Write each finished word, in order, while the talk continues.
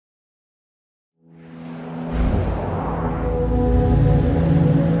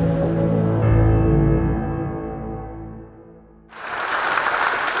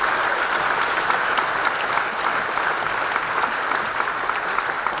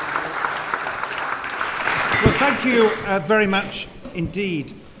Well, thank you very much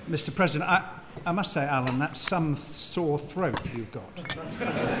indeed, Mr. President. I must say, Alan, that's some sore throat you've got.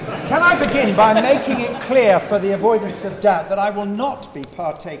 Can I begin by making it clear, for the avoidance of doubt, that I will not be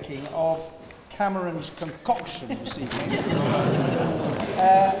partaking of Cameron's concoction this evening.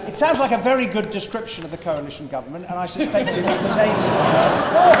 It sounds like a very good description of the coalition government, and I suspect it will taste...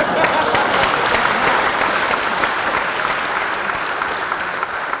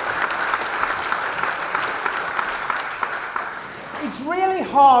 It's really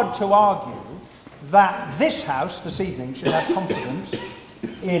hard to argue that this House this evening should have confidence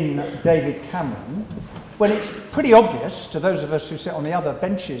in David Cameron when it's pretty obvious to those of us who sit on the other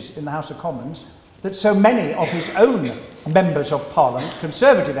benches in the House of Commons that so many of his own members of Parliament,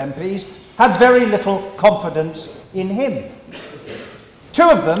 Conservative MPs, have very little confidence in him. Two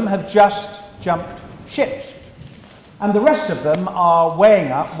of them have just jumped ship, and the rest of them are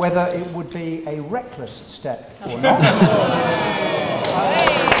weighing up whether it would be a reckless step or not. I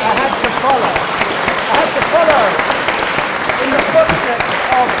had to follow in the footsteps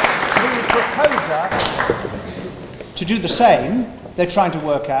of the proposer to do the same. They're trying to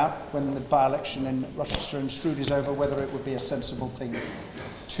work out, when the by-election in Rochester and Stroud is over, whether it would be a sensible thing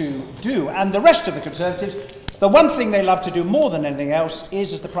to do. And the rest of the Conservatives, the one thing they love to do more than anything else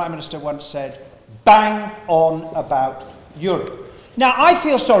is, as the Prime Minister once said, bang on about Europe. Now, I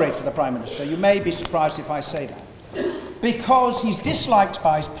feel sorry for the Prime Minister. You may be surprised if I say that, because he's disliked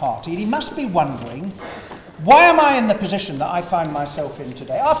by his party. He must be wondering, why am I in the position that I find myself in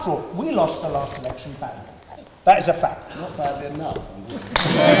today? After all, we lost the last election badly. That is a fact. Not badly enough.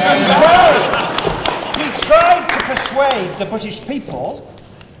 He tried to persuade the British people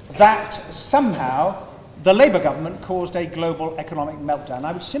that somehow the Labour government caused a global economic meltdown.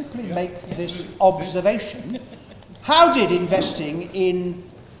 I would simply make this observation. How did investing in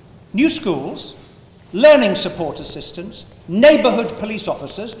new schools, learning support assistants, neighbourhood police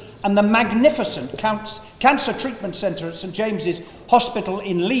officers, and the magnificent cancer treatment centre at St James's Hospital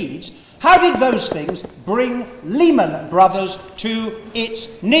in Leeds, how did those things bring Lehman Brothers to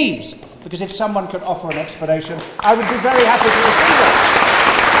its knees? Because if someone could offer an explanation, I would be very happy to receive it.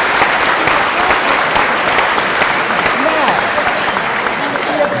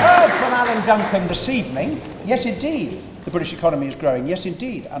 From Alan Duncan this evening, yes indeed, the British economy is growing, yes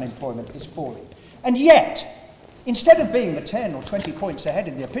indeed, unemployment is falling. And yet, instead of being the 10 or 20 points ahead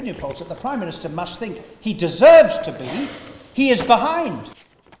in the opinion polls that the Prime Minister must think he deserves to be, he is behind.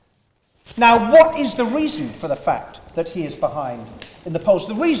 Now, what is the reason for the fact that he is behind in the polls?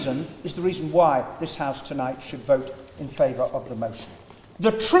 The reason is the reason why this House tonight should vote in favour of the motion.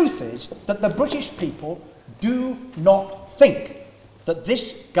 The truth is that the British people do not think that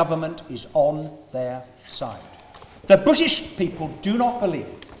this government is on their side. The British people do not believe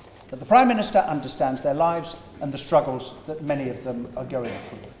that the Prime Minister understands their lives and the struggles that many of them are going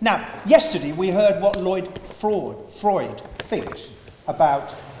through. Now, yesterday we heard what Freud thinks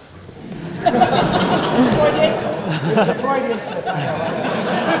about... Freudian? It's a Freudian slip.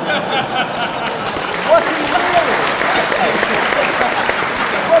 What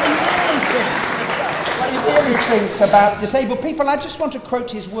he really thinks about disabled people. I just want to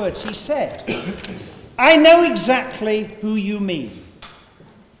quote his words. He said, "I know exactly who you mean,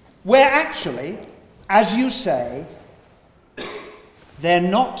 where actually, as you say, they're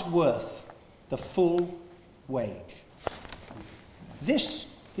not worth the full wage." This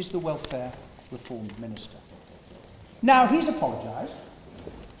is the Welfare Reform Minister. Now, he's apologised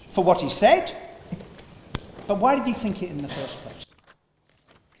for what he said, but why did he think it in the first place?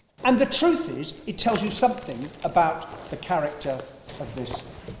 And the truth is, it tells you something about the character of this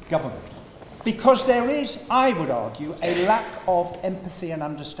government. Because there is, I would argue, a lack of empathy and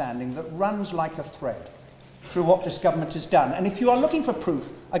understanding that runs like a thread through what this government has done. And if you are looking for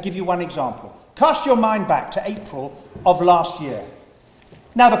proof, I'll give you one example. Cast your mind back to April of last year.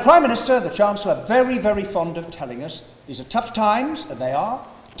 Now, the Prime Minister, the Chancellor, are very, very fond of telling us these are tough times, and they are.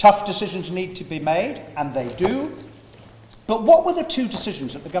 Tough decisions need to be made, and they do. But what were the two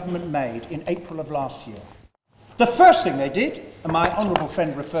decisions that the government made in April of last year? The first thing they did, and my honourable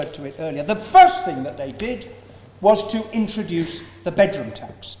friend referred to it earlier, the first thing that they did was to introduce the bedroom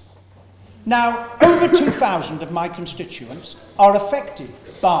tax. Now, over 2,000 of my constituents are affected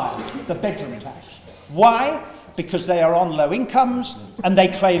by the bedroom tax. Why? Because they are on low incomes and they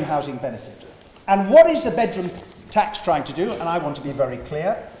claim housing benefit. And what is the bedroom tax trying to do? And I want to be very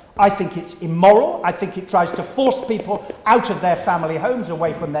clear. I think it's immoral. I think it tries to force people out of their family homes,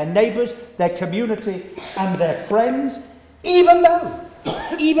 away from their neighbours, their community and their friends, even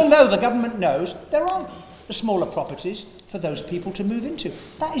though the government knows there aren't the smaller properties for those people to move into.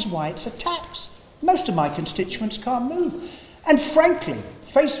 That is why it's a tax. Most of my constituents can't move. And frankly,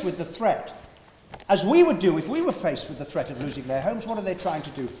 faced with the threat, as we would do if we were faced with the threat of losing their homes, what are they trying to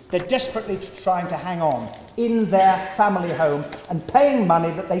do? They're desperately trying to hang on in their family home and paying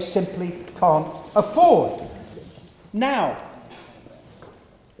money that they simply can't afford. Now,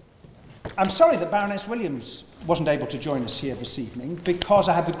 I'm sorry that Baroness Williams wasn't able to join us here this evening, because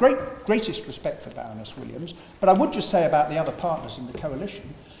I have the greatest respect for Baroness Williams, but I would just say about the other partners in the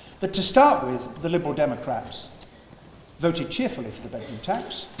coalition that, to start with, the Liberal Democrats voted cheerfully for the bedroom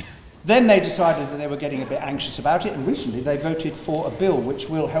tax. Then they decided that they were getting a bit anxious about it, and recently they voted for a bill which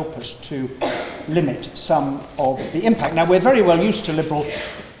will help us to limit some of the impact. Now, we're very well used to Liberal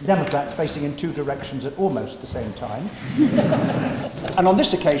Democrats facing in two directions at almost the same time. And on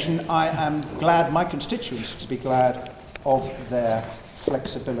this occasion, I am glad, my constituents to be glad of their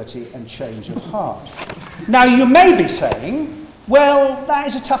flexibility and change of heart. Now, you may be saying, well, that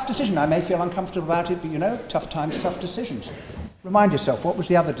is a tough decision. I may feel uncomfortable about it, but you know, tough times, tough decisions. Remind yourself, what was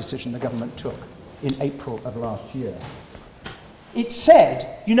the other decision the government took in April of last year? It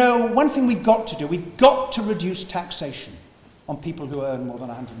said, you know, one thing we've got to do, we've got to reduce taxation on people who earn more than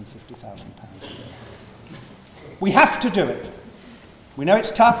 £150,000 a year. We have to do it. We know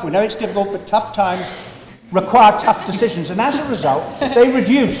it's tough, we know it's difficult, but tough times require tough decisions. And as a result, they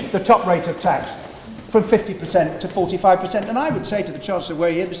reduced the top rate of tax from 50% to 45%. And I would say to the Chancellor,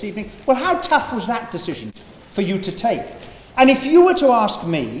 we're here this evening, well, how tough was that decision for you to take? And if you were to ask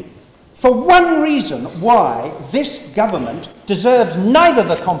me, for one reason why this government deserves neither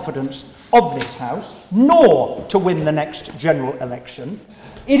the confidence of this House nor to win the next general election,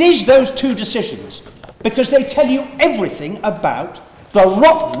 it is those two decisions, because they tell you everything about the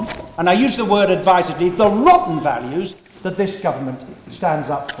rotten, and I use the word advisedly, the rotten values that this government stands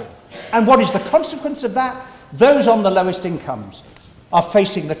up for. And what is the consequence of that? Those on the lowest incomes are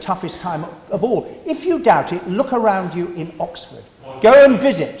facing the toughest time of all. If you doubt it, look around you in Oxford. Go and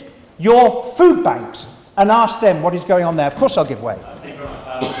visit your food banks and ask them what is going on there. Of course I'll give way. Thank you very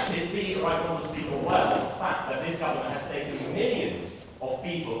much. Is the right honourable speaker aware of the fact that this government has taken millions of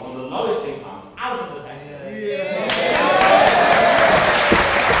people on the lowest incomes out of the tax code?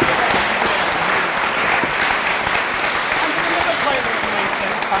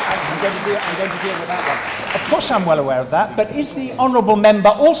 I'm going to deal with that one. Of course I'm well aware of that, but is the honourable member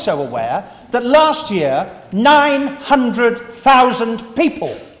also aware that last year 900,000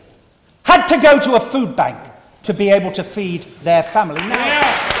 people had to go to a food bank to be able to feed their family? Now,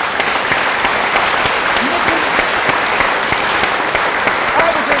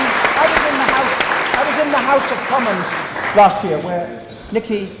 I was in the House of Commons last year, where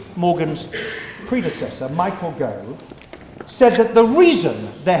Nicky Morgan's predecessor, Michael Gove, said that the reason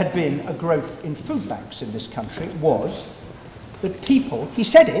there had been a growth in food banks in this country was that people, he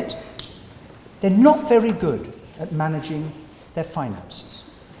said it, they're not very good at managing their finances.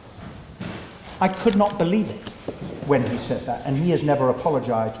 I could not believe it when he said that, and he has never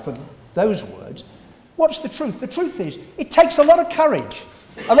apologised for those words. What's the truth? The truth is, it takes a lot of courage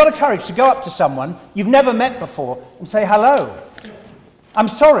to go up to someone you've never met before and say, hello, I'm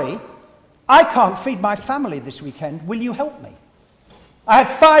sorry, I can't feed my family this weekend, will you help me? I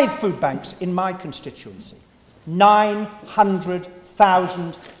have 5 food banks in my constituency,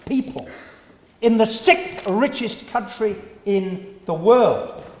 900,000 people, in the 6th richest country in the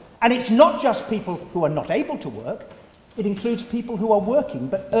world. And it's not just people who are not able to work, it includes people who are working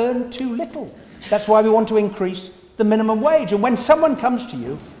but earn too little. That's why we want to increase the minimum wage. And when someone comes to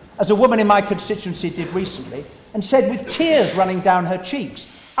you, as a woman in my constituency did recently, and said with tears running down her cheeks,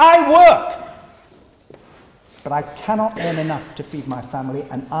 I work, but I cannot earn enough to feed my family,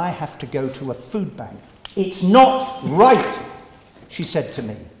 and I have to go to a food bank. It's not right, she said to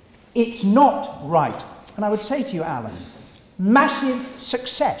me. It's not right. And I would say to you, Alan, massive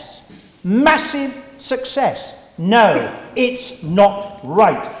success. Massive success. No, it's not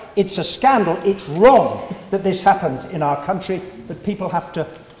right. It's a scandal. It's wrong that this happens in our country, that people have to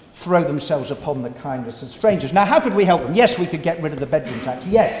throw themselves upon the kindness of strangers. Now, how could we help them? Yes, we could get rid of the bedroom tax.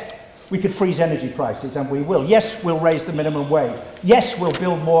 Yes, we could freeze energy prices, and we will. Yes, we'll raise the minimum wage. Yes, we'll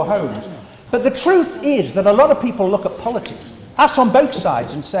build more homes. But the truth is that a lot of people look at politics, us on both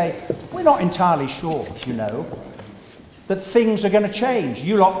sides, and say, we're not entirely sure, you know, that things are going to change.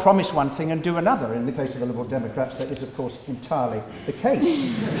 You lot promise one thing and do another. In the case of the Liberal Democrats, that is, of course, entirely the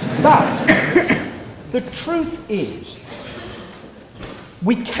case. But the truth is,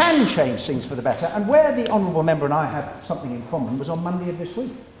 we can change things for the better, and where the honourable member and I have something in common was on Monday of this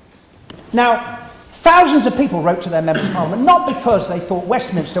week. Now, thousands of people wrote to their members of Parliament, not because they thought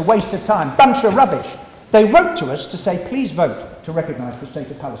Westminster wasted time, bunch of rubbish. They wrote to us to say, please vote to recognise the state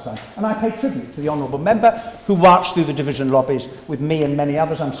of Palestine. And I pay tribute to the honourable member who marched through the division lobbies with me and many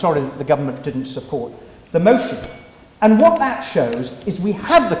others. I'm sorry that the government didn't support the motion. And what that shows is we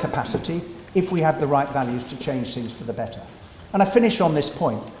have the capacity, if we have the right values, to change things for the better. And I finish on this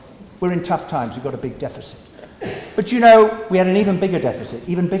point. We're in tough times. We've got a big deficit. But you know, we had an even bigger deficit,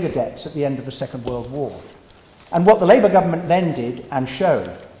 even bigger debts at the end of the Second World War. And what the Labour government then did and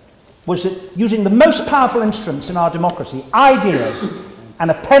showed was that using the most powerful instruments in our democracy, ideas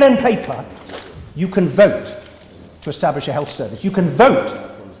and a pen and paper, you can vote to establish a health service. You can vote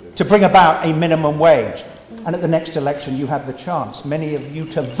to bring about a minimum wage. And at the next election, you have the chance, many of you,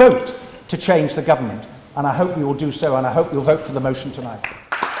 to vote to change the government. And I hope you will do so, and I hope you'll vote for the motion tonight.